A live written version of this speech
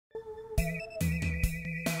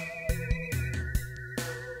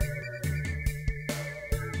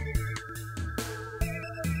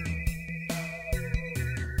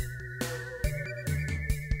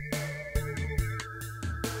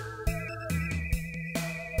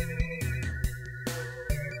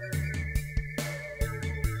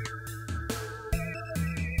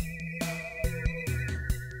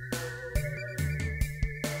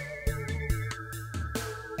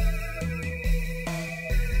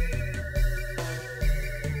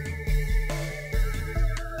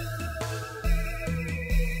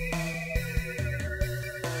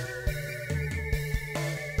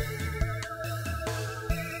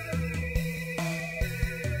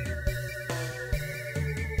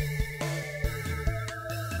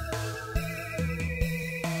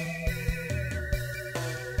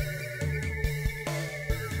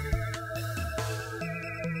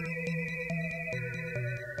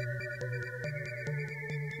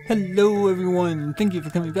Hello everyone, thank you for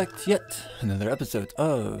coming back to yet another episode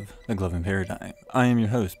of The Gloving Paradigm. I am your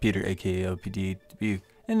host, Peter, aka OPD,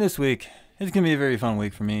 and this week is going to be a very fun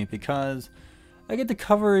week for me because I get to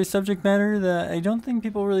cover a subject matter that I don't think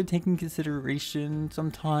people really take in consideration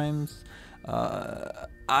sometimes.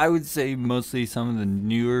 I would say mostly some of the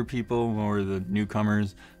newer people, or the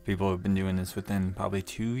newcomers, people who have been doing this within probably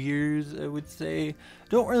 2 years, I would say,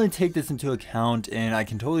 don't really take this into account, and I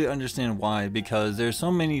can totally understand why, because there's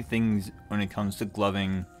so many things when it comes to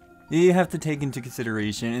gloving that you have to take into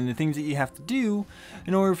consideration, and the things that you have to do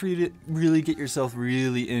in order for you to really get yourself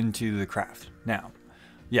really into the craft. Now,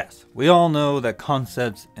 yes, we all know that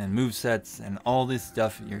concepts and movesets and all this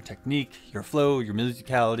stuff, your technique, your flow, your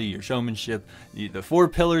musicality, your showmanship, the 4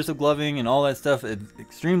 pillars of gloving and all that stuff is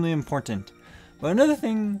extremely important. But another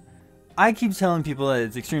thing I keep telling people that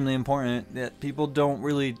it's extremely important, that people don't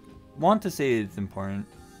really want to say it's important,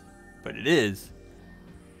 but it is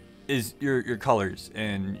your colors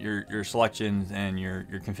and your selections and your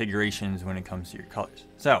configurations when it comes to your colors.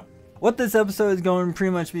 So, what this episode is going to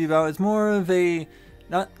pretty much be about is more of a,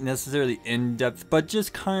 not necessarily in-depth, but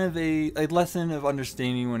just kind of a lesson of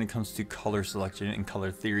understanding when it comes to color selection and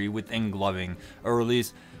color theory within gloving, or at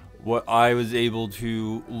least what I was able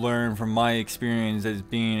to learn from my experience as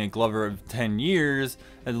being a glover of 10 years,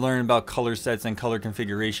 and learn about color sets and color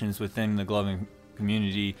configurations within the gloving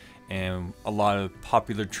community and a lot of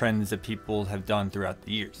popular trends that people have done throughout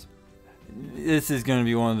the years. This is going to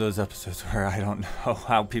be one of those episodes where I don't know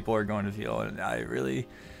how people are going to feel, and I really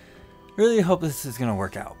hope this is going to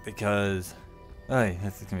work out, because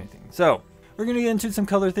that's the main thing. So, we're going to get into some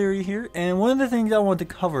color theory here, and one of the things I want to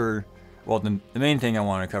cover, well, the main thing I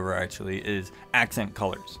want to cover actually is accent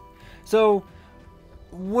colors. So,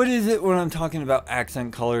 what is it when I'm talking about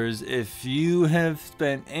accent colors? If you have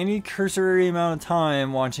spent any cursory amount of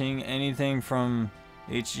time watching anything from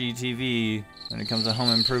HGTV when it comes to home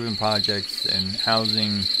improvement projects and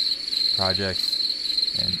housing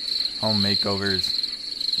projects and home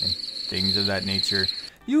makeovers and things of that nature,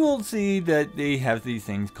 you will see that they have these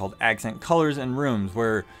things called accent colors in rooms,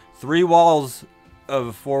 where 3 walls of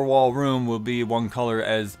a 4-wall room will be one color,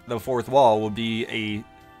 as the 4th wall will be a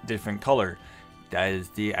different color. That is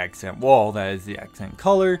the accent wall, that is the accent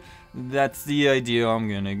color. That's the idea I'm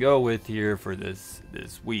gonna go with here for this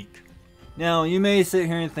week. Now, you may sit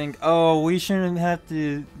here and think, oh, we shouldn't have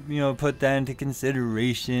to, put that into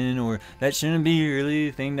consideration, or that shouldn't be really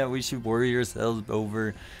the thing that we should worry ourselves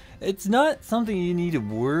over. It's not something you need to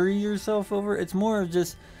worry yourself over. It's more of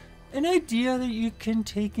just an idea that you can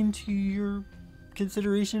take into your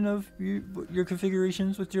consideration of your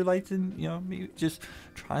configurations with your lights, and maybe just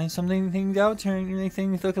trying things out, turning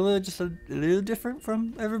things look a little different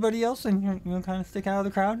from everybody else, and kind of stick out of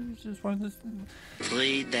the crowd. It's just one of those.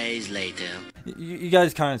 3 days later. You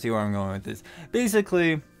guys kind of see where I'm going with this.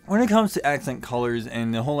 Basically, when it comes to accent colors,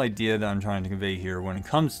 and the whole idea that I'm trying to convey here when it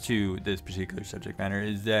comes to this particular subject matter,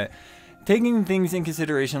 is that taking things in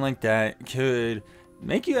consideration like that could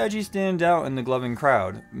make you actually stand out in the gloving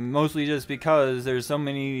crowd, mostly just because there's so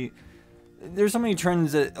many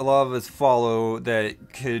trends that a lot of us follow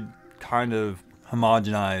that could kind of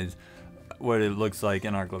homogenize what it looks like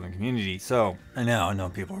in our gloving community. So, I know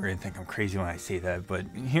people are going to think I'm crazy when I say that, but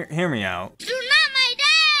hear me out. You're not my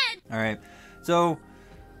dad! Alright, so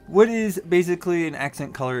what is basically an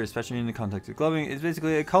accent color, especially in the context of gloving, is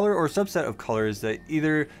basically a color or subset of colors that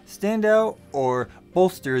either stand out or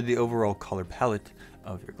bolster the overall color palette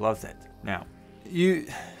of your glove set. Now,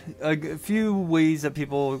 a few ways that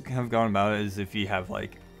people have gone about it is if you have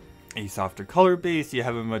like a softer color base, you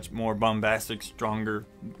have a much more bombastic, stronger,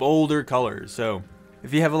 bolder color. So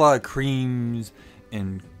if you have a lot of creams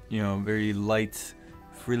and very light,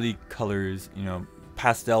 frilly colors,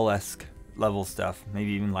 pastel-esque level stuff, maybe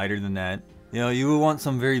even lighter than that, you will want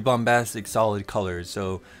some very bombastic, solid colors.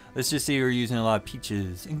 So let's just say you're using a lot of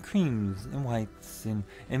peaches and creams and whites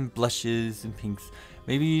and blushes and pinks.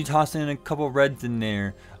 Maybe you toss in a couple reds in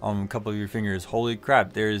there on a couple of your fingers. Holy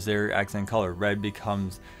crap, there's their accent color. Red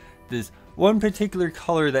becomes this one particular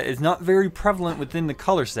color that is not very prevalent within the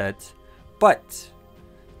color set, but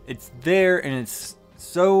it's there, and it's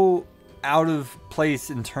so out of place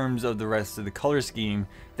in terms of the rest of the color scheme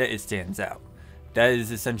that it stands out. That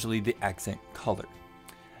is essentially the accent color.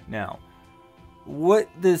 Now, what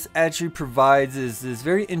this actually provides is this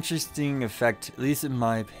very interesting effect, at least in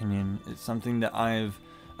my opinion. It's something that I've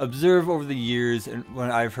observed over the years, and when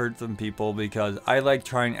I've heard from people, because I like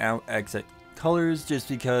trying out accent colors, just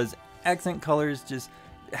because accent colors just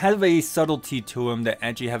have a subtlety to them that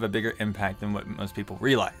actually have a bigger impact than what most people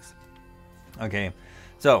realize. Okay,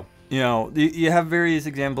 so You know, you have various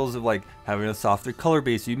examples of like having a softer color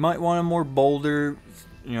base. You might want a more bolder,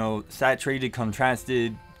 you know, saturated,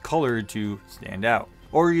 contrasted color to stand out.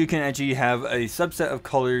 Or you can actually have a subset of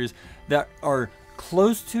colors that are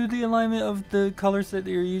close to the alignment of the colors that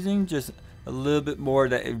you're using, just a little bit more,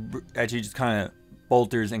 that it actually just kind of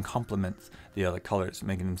bolsters and complements the other colors,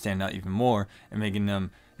 making them stand out even more and making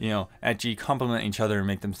them, you know, actually complement each other and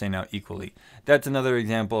make them stand out equally. That's another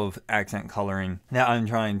example of accent coloring that I'm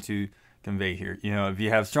trying to convey here. You know, if you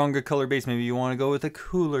have stronger color base, maybe you want to go with a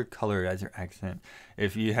cooler color as your accent.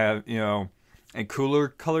 If you have, you know, a cooler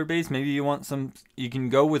color base, maybe you want some, you can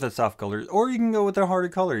go with a soft color, or you can go with a harder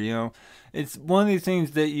color. You know, it's one of these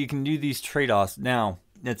things that you can do these trade-offs. Now,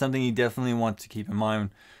 that's something you definitely want to keep in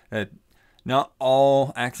mind, that not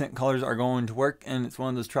all accent colors are going to work, and it's one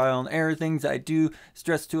of those trial and error things that I do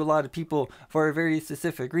stress to a lot of people for a very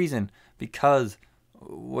specific reason, because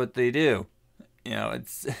what they do, you know,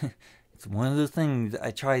 it's it's one of those things that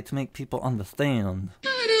I try to make people understand.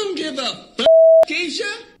 I don't give a f***,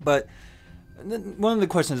 Keisha. But one of the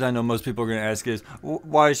questions I know most people are going to ask is,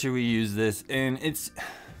 why should we use this? And it's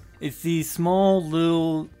these small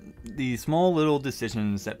little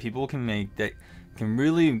decisions that people can make that can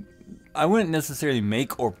really, I wouldn't necessarily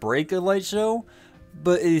make or break a light show,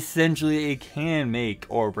 but essentially it can make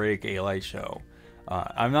or break a light show.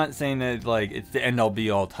 I'm not saying that like it's the end all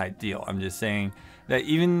be all type deal. I'm just saying that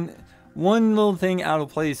even one little thing out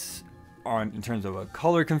of place in terms of a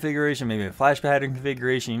color configuration, maybe a flash pattern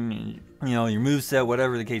configuration, you know, your moveset,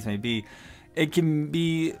 whatever the case may be, it can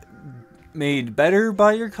be made better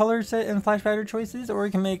by your color set and flash pattern choices, or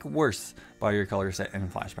it can make worse by your color set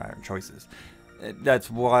and flash pattern choices. That's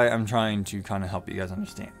why I'm trying to kind of help you guys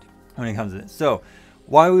understand when it comes to this. So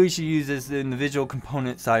why we should use this in the visual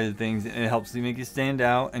component side of things, it helps to make you stand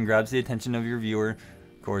out and grabs the attention of your viewer.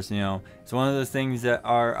 Of course, you know, it's one of those things that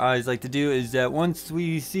our eyes like to do, is that once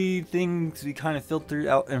we see things, we kind of filter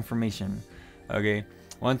out information. Okay,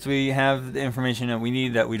 once we have the information that we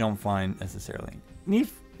need that we don't find necessarily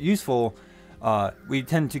useful, we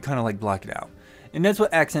tend to kind of like block it out. And that's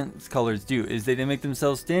what accent colors do, is they make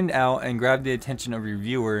themselves stand out and grab the attention of your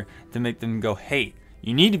viewer to make them go, hey,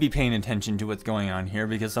 you need to be paying attention to what's going on here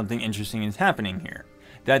because something interesting is happening here.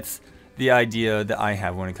 That's the idea that I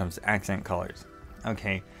have when it comes to accent colors.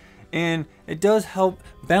 Okay, and it does help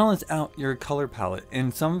balance out your color palette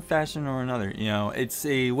in some fashion or another. You know, it's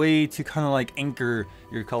a way to kind of like anchor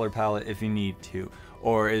your color palette if you need to,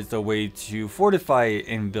 or it's a way to fortify it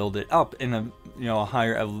and build it up in a, you know,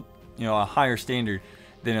 a higher standard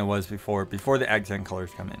than it was before the accent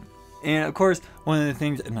colors come in. And of course, one of the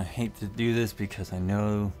things, and I hate to do this because I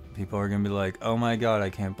know people are gonna be like, oh my god, I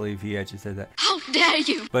can't believe he actually said that. How dare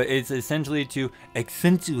you! But it's essentially to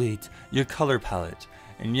accentuate your color palette.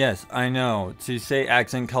 And yes, I know, to say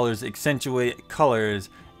accent colors accentuate colors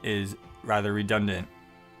is rather redundant.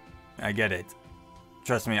 I get it.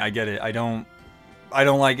 Trust me, I get it. I don't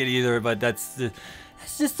like it either, but that's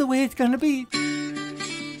just the way it's gonna be.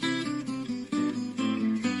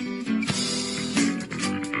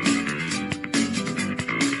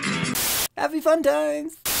 Happy fun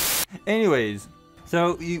times! Anyways,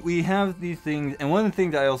 so we have these things, and one of the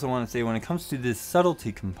things I also want to say when it comes to this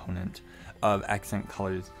subtlety component of accent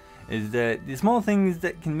colors is that the small things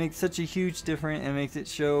that can make such a huge difference and makes it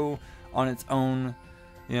show on its own.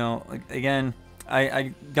 You know, like, again,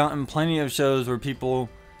 I gotten plenty of shows where people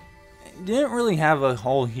didn't really have a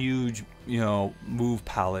whole huge, you know, move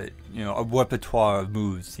palette, you know, a repertoire of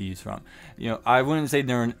moves to use from. You know, I wouldn't say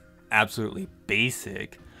they're absolutely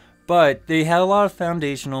basic, but they had a lot of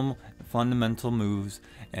foundational, fundamental moves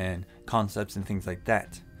and concepts and things like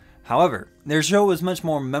that. However, their show was much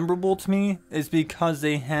more memorable to me is because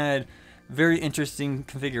they had very interesting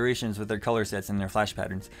configurations with their color sets and their flash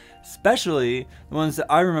patterns. Especially the ones that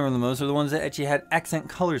I remember the most are the ones that actually had accent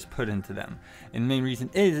colors put into them. And the main reason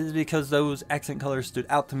is because those accent colors stood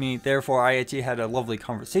out to me. Therefore, I actually had a lovely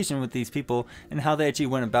conversation with these people and how they actually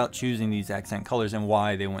went about choosing these accent colors and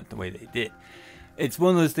why they went the way they did. It's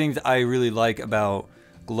one of those things I really like about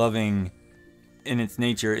gloving in its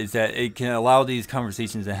nature, is that it can allow these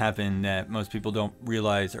conversations to happen that most people don't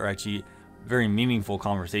realize are actually very meaningful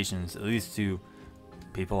conversations, at least to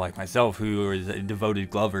people like myself who is a devoted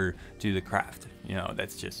glover to the craft. You know,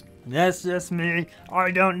 that's just me. I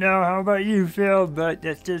don't know how about you feel, but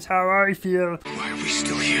that's just how I feel. Why are we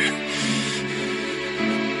still here?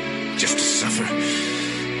 Just to suffer.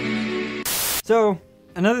 So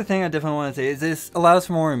another thing I definitely want to say is this allows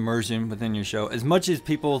for more immersion within your show. As much as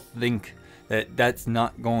people think that that's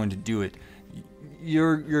not going to do it,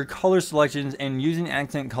 your color selections and using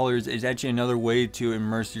accent colors is actually another way to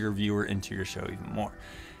immerse your viewer into your show even more.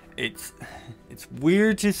 it's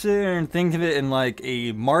weird to sit there and think of it in like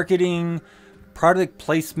a marketing, product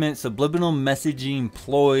placement, subliminal messaging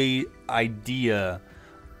ploy idea,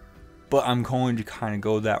 but I'm going to kind of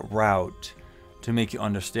go that route to make you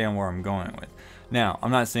understand where I'm going with. Now,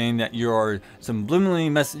 I'm not saying that you're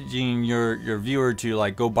subliminally messaging your viewer to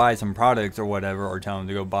like go buy some products or whatever, or tell them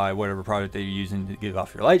to go buy whatever product they're using to give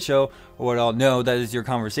off your light show or what all. No, that is your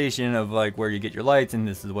conversation of like where you get your lights, and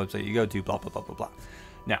this is the website you go to, blah, blah, blah, blah, blah.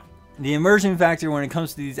 Now, the immersion factor when it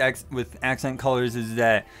comes to these with accent colors is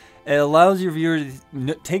that it allows your viewer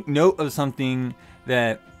to take note of something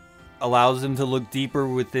that allows them to look deeper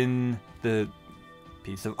within the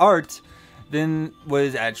piece of art than what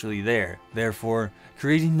is actually there, therefore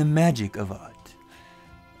creating the magic of art.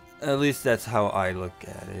 At least that's how I look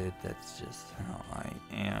at it. That's just how I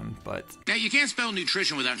am. But Now, you can't spell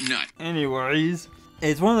nutrition without nut. anyways,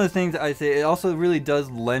 it's one of the things that I say, it also really does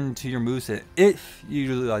lend to your moveset if you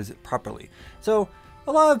utilize it properly. So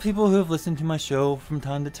a lot of people who have listened to my show from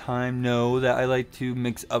time to time know that I like to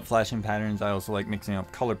mix up flashing patterns. I also like mixing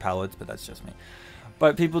up color palettes, but that's just me.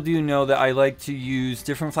 But people do know that I like to use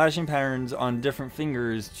different flashing patterns on different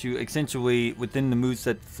fingers to accentuate within the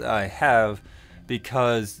movesets I have,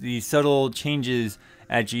 because the subtle changes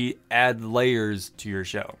actually add layers to your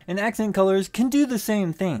show. And accent colors can do the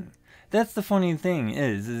same thing. That's the funny thing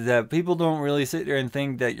is that people don't really sit there and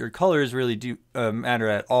think that your colors really do matter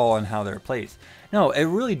at all on how they're placed. No, it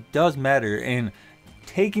really does matter, and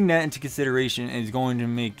taking that into consideration is going to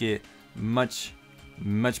make it much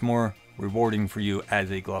more rewarding for you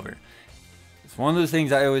as a glover. It's one of those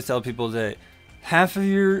things I always tell people, that half of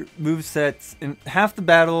your movesets and half the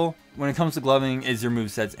battle when it comes to gloving is your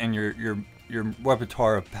movesets and your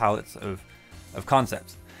repertoire of palettes of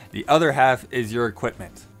concepts. The other half is your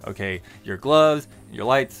equipment, okay? Your gloves, your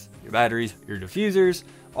lights, your batteries, your diffusers,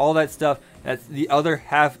 all that stuff. That's the other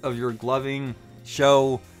half of your gloving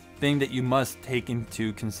show thing that you must take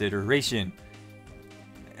into consideration.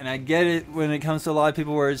 And I get it when it comes to a lot of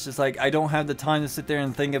people where it's just like, I don't have the time to sit there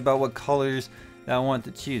and think about what colors that I want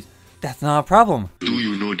to choose. That's not a problem. Do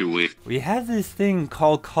you know the way? We have this thing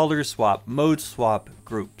called color swap, mode swap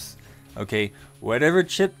groups. Okay, whatever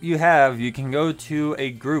chip you have, you can go to a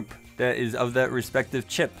group that is of that respective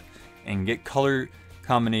chip and get color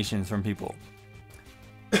combinations from people.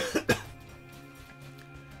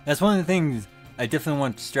 That's one of the things I definitely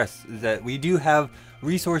want to stress, is that we do have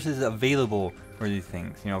resources available for these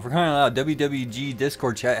things. You know, for crying out loud, WWG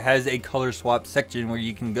Discord chat has a color swap section where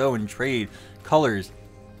you can go and trade colors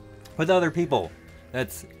with other people.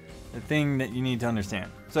 That's the thing that you need to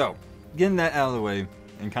understand. So, getting that out of the way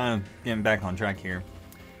and kind of getting back on track here,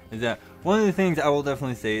 is that one of the things I will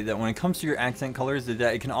definitely say that when it comes to your accent colors is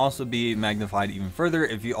that it can also be magnified even further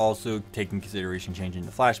if you also take in consideration changing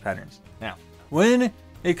the flash patterns. Now, when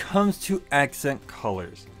it comes to accent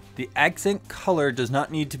colors, the accent color does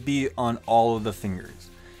not need to be on all of the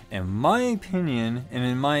fingers. In my opinion, and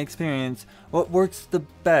in my experience, what works the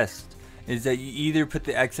best is that you either put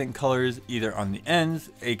the accent colors either on the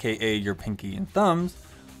ends, aka your pinky and thumbs,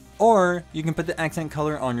 or you can put the accent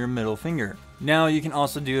color on your middle finger. Now you can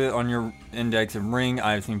also do it on your index and ring.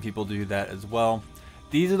 I've seen people do that as well.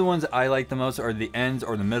 These are the ones that I like the most, are the ends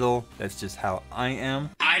or the middle. That's just how I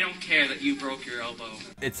am. I don't care that you broke your elbow.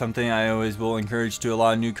 It's something I always will encourage to a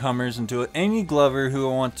lot of newcomers and to any glover who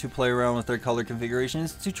want to play around with their color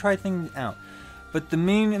configurations to try things out. But the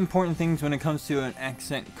main important things when it comes to an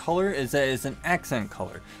accent color is that it's an accent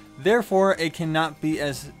color. Therefore, it cannot be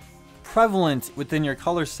as prevalent within your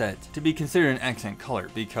color set to be considered an accent color,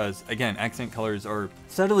 because again, accent colors are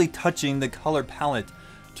subtly touching the color palette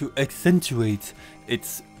to accentuate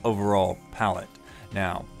its overall palette.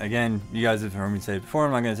 Now, again, you guys have heard me say it before,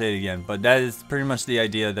 I'm not going to say it again, but that is pretty much the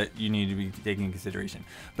idea that you need to be taking into consideration.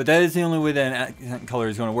 But that is the only way that an accent color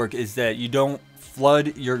is going to work, is that you don't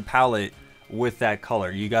flood your palette with that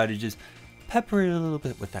color. You got to just pepper it a little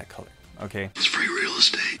bit with that color, okay? It's free real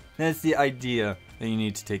estate. That's the idea that you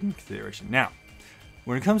need to take into consideration. Now,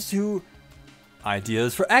 when it comes to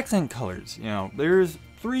ideas for accent colors, you know, there's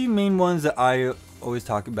three main ones that I always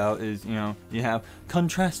talk about. Is, you know, you have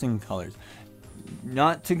contrasting colors.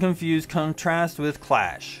 Not to confuse contrast with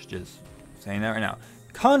clash, just saying that right now.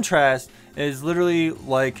 Contrast is literally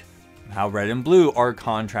like how red and blue are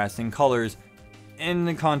contrasting colors in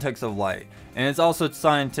the context of light. And it's also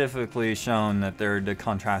scientifically shown that they're the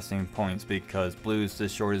contrasting points, because blue is the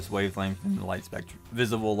shortest wavelength in the light spectrum,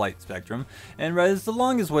 visible light spectrum, and red is the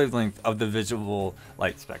longest wavelength of the visible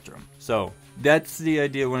light spectrum. So that's the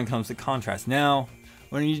idea when it comes to contrast. Now,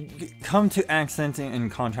 when you come to accenting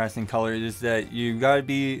and contrasting colors, is that you gotta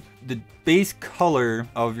be, the base color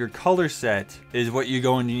of your color set is what you're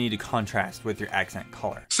going to need to contrast with your accent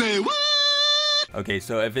color. Say what? Okay,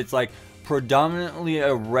 so if it's like predominantly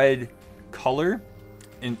a red color,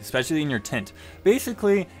 especially in your tint,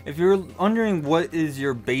 basically, if you're wondering what is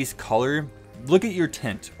your base color, look at your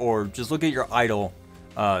tint, or just look at your idle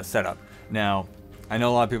setup. Now, I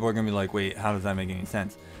know a lot of people are gonna be like, wait, how does that make any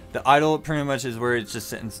sense? The idle pretty much is where it's just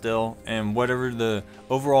sitting still, and whatever the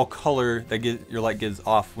overall color that your light gives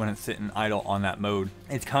off when it's sitting idle on that mode,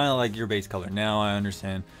 it's kind of like your base color. Now I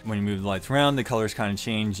understand when you move the lights around, the colors kind of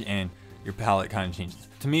change and your palette kind of changes.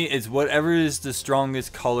 To me, it's whatever is the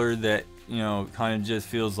strongest color that, you know, kind of just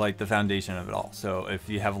feels like the foundation of it all. So if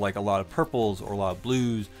you have like a lot of purples or a lot of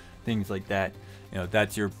blues, things like that, you know,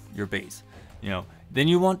 that's your base. You know, then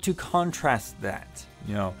you want to contrast that,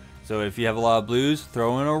 you know. So if you have a lot of blues,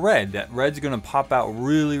 throw in a red. That red's gonna pop out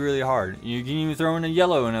really, really hard. You can even throw in a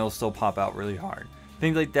yellow and it'll still pop out really hard.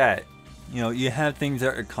 Things like that. You know, you have things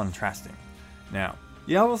that are contrasting. Now,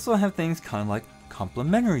 you also have things kind of like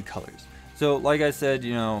complementary colors. So like I said,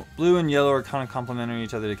 you know, blue and yellow are kind of complementary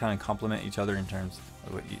each other. They kind of complement each other in terms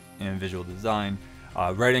of what in visual design.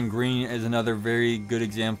 Red and green is another very good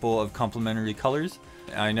example of complementary colors.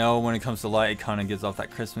 I know when it comes to light, it kind of gives off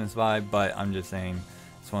that Christmas vibe, but I'm just saying,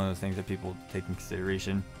 it's one of those things that people take in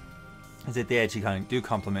consideration, is that they actually kind of do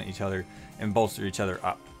complement each other and bolster each other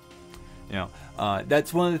up. You know,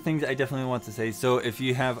 that's one of the things I definitely want to say. So if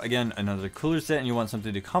you have, again, another cooler set and you want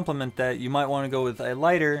something to complement that, you might want to go with a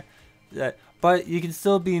lighter, but you can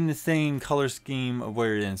still be in the same color scheme of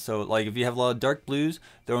where it is. So like if you have a lot of dark blues,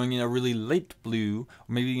 throwing in a really light blue,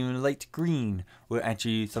 or maybe even a light green, will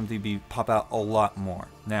actually pop out a lot more.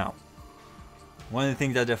 Now, one of the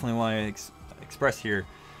things I definitely want to express here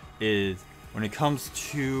is when it comes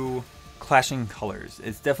to clashing colors,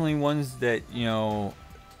 it's definitely ones that, you know,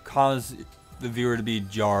 cause the viewer to be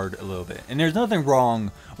jarred a little bit. And there's nothing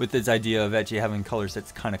wrong with this idea of actually having color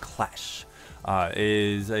sets kind of clash. It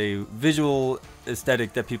is a visual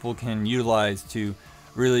aesthetic that people can utilize to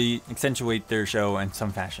really accentuate their show in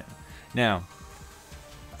some fashion. Now,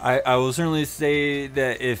 I will certainly say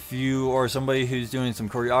that if you are somebody who's doing some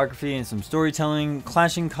choreography and some storytelling,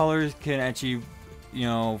 clashing colors can actually, you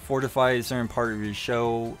know, fortify a certain part of your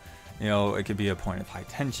show. You know, it could be a point of high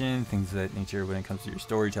tension, things of that nature when it comes to your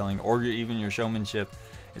storytelling or even your showmanship.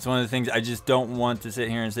 It's one of the things I just don't want to sit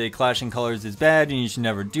here and say clashing colors is bad and you should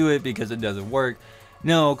never do it because it doesn't work.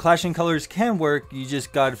 No, clashing colors can work, you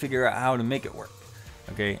just got to figure out how to make it work.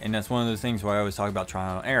 Okay, and that's one of those things where I always talk about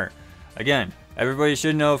trial and error. Again, everybody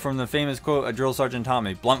should know from the famous quote a drill sergeant taught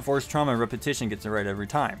me, blunt force trauma repetition gets it right every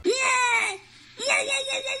time.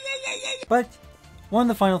 But one of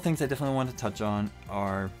the final things I definitely want to touch on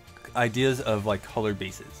are ideas of like color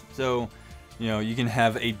bases. So, you know, you can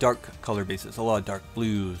have a dark color basis, a lot of dark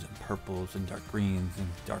blues and purples and dark greens and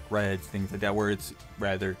dark reds, things like that, where it's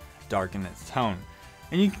rather dark in its tone.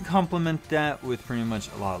 And you can complement that with pretty much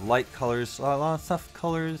a lot of light colors, a lot of soft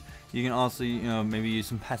colors. You can also, you know, maybe use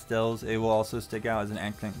some pastels. It will also stick out as an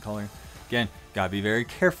accent color. Again, gotta be very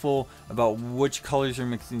careful about which colors you're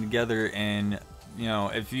mixing together. And, you know,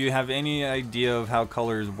 if you have any idea of how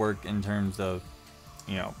colors work in terms of,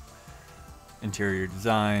 you know, interior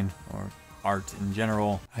design or art in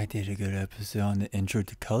general. I did a good episode on the intro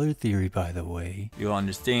to color theory, by the way. You'll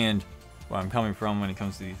understand where I'm coming from when it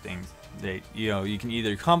comes to these things. That, you know, you can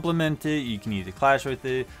either complement it, you can either clash with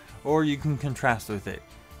it, or you can contrast with it.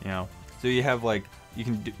 You know, so you have like, you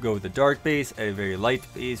can go with a dark base, a very light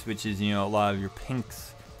base, which is, you know, a lot of your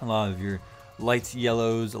pinks, a lot of your light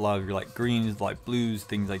yellows, a lot of your light greens, light blues,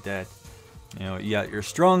 things like that. You know, you got your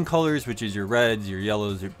strong colors, which is your reds, your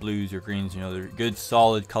yellows, your blues, your greens. You know, they're good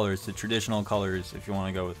solid colors, the traditional colors if you want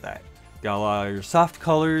to go with that. Got a lot of your soft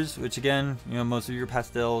colors, which again, you know, most of your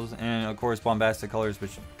pastels, and of course bombastic colors,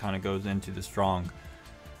 which kind of goes into the strong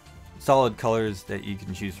solid colors that you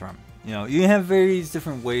can choose from. You know, you have various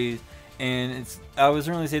different ways, and I would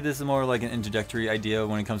certainly say this is more like an introductory idea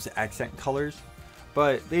when it comes to accent colors.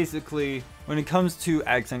 But basically, when it comes to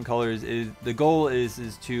accent colors, the goal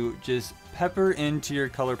is to just pepper into your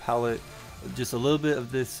color palette just a little bit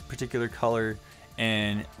of this particular color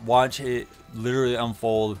and watch it literally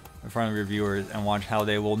unfold in front of your viewers, and watch how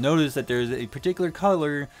they will notice that there's a particular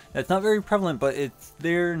color that's not very prevalent, but it's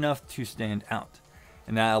there enough to stand out.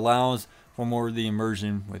 And that allows for more of the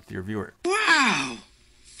immersion with your viewer. Wow,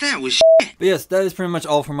 that was shit. But yes, that is pretty much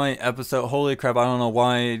all for my episode. Holy crap, I don't know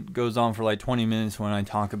why it goes on for like 20 minutes when I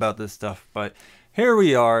talk about this stuff, but here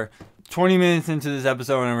we are, 20 minutes into this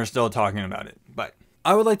episode and we're still talking about it. But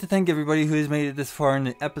I would like to thank everybody who has made it this far in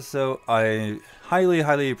the episode. I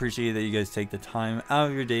highly appreciate that you guys take the time out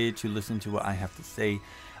of your day to listen to what I have to say.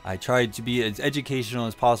 I tried to be as educational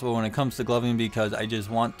as possible when it comes to gloving because I just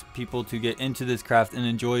want people to get into this craft and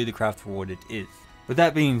enjoy the craft for what it is. With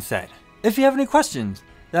that being said, if you have any questions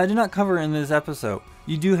that I did not cover in this episode,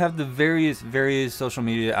 you do have the various social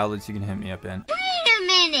media outlets you can hit me up in. Wait a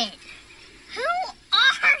minute. Who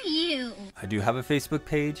are you? I do have a Facebook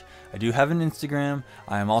page, I do have an Instagram,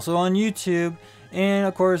 I am also on YouTube, and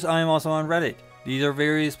of course I am also on Reddit. These are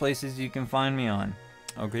various places you can find me on.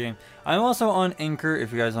 Okay, I'm also on Anchor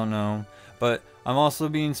if you guys don't know, but I'm also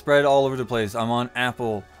being spread all over the place. I'm on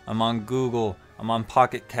Apple, I'm on Google, I'm on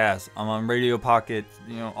Pocket Cast, I'm on Radio Pocket,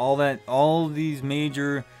 you know, all these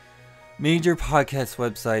major podcast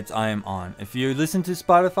websites I am on. If you listen to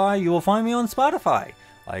Spotify, you will find me on Spotify.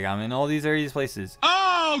 Like, I'm in all these various places.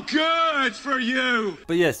 Oh, good for you!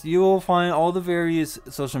 But yes, you will find all the various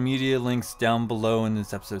social media links down below in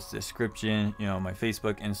this episode's description. You know, my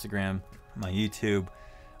Facebook, Instagram, my YouTube,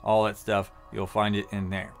 all that stuff. You'll find it in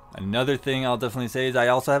there. Another thing I'll definitely say is I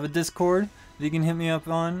also have a Discord that you can hit me up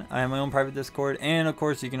on. I have my own private Discord, and of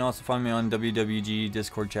course you can also find me on WWG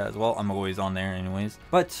Discord chat as well. I'm always on there anyways.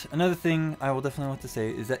 But another thing I will definitely want to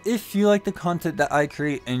say is that if you like the content that I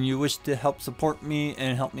create and you wish to help support me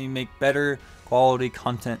and help me make better quality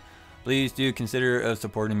content, please do consider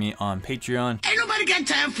supporting me on Patreon. Ain't nobody got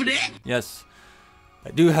time for that. Yes,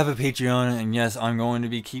 I do have a Patreon, and yes, I'm going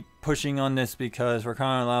to keep pushing on this because for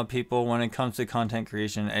crying out loud, people, when it comes to content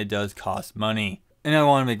creation, it does cost money. And I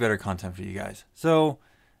want to make better content for you guys. So,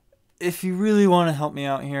 if you really want to help me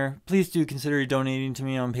out here, please do consider donating to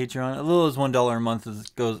me on Patreon. A little as $1 a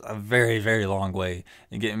month goes a very long way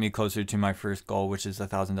in getting me closer to my first goal, which is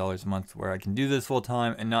 $1,000 a month, where I can do this full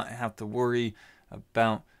time and not have to worry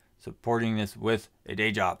about supporting this with a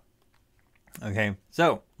day job. Okay,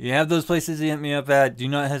 so you have those places to hit me up at. Do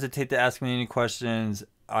not hesitate to ask me any questions.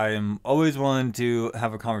 I am always willing to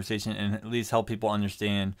have a conversation and at least help people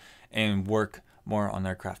understand and work more on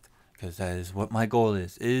their craft, because that is what my goal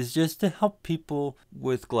is just to help people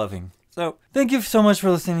with gloving. So thank you so much for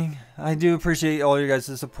listening. I do appreciate all your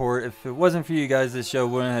guys' support. If it wasn't for you guys, this show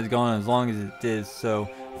wouldn't have gone as long as it did. So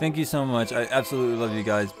thank you so much. I absolutely love you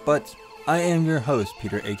guys. But I am your host,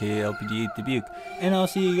 Peter, aka LPD Dubuque, and I'll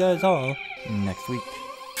see you guys all next week.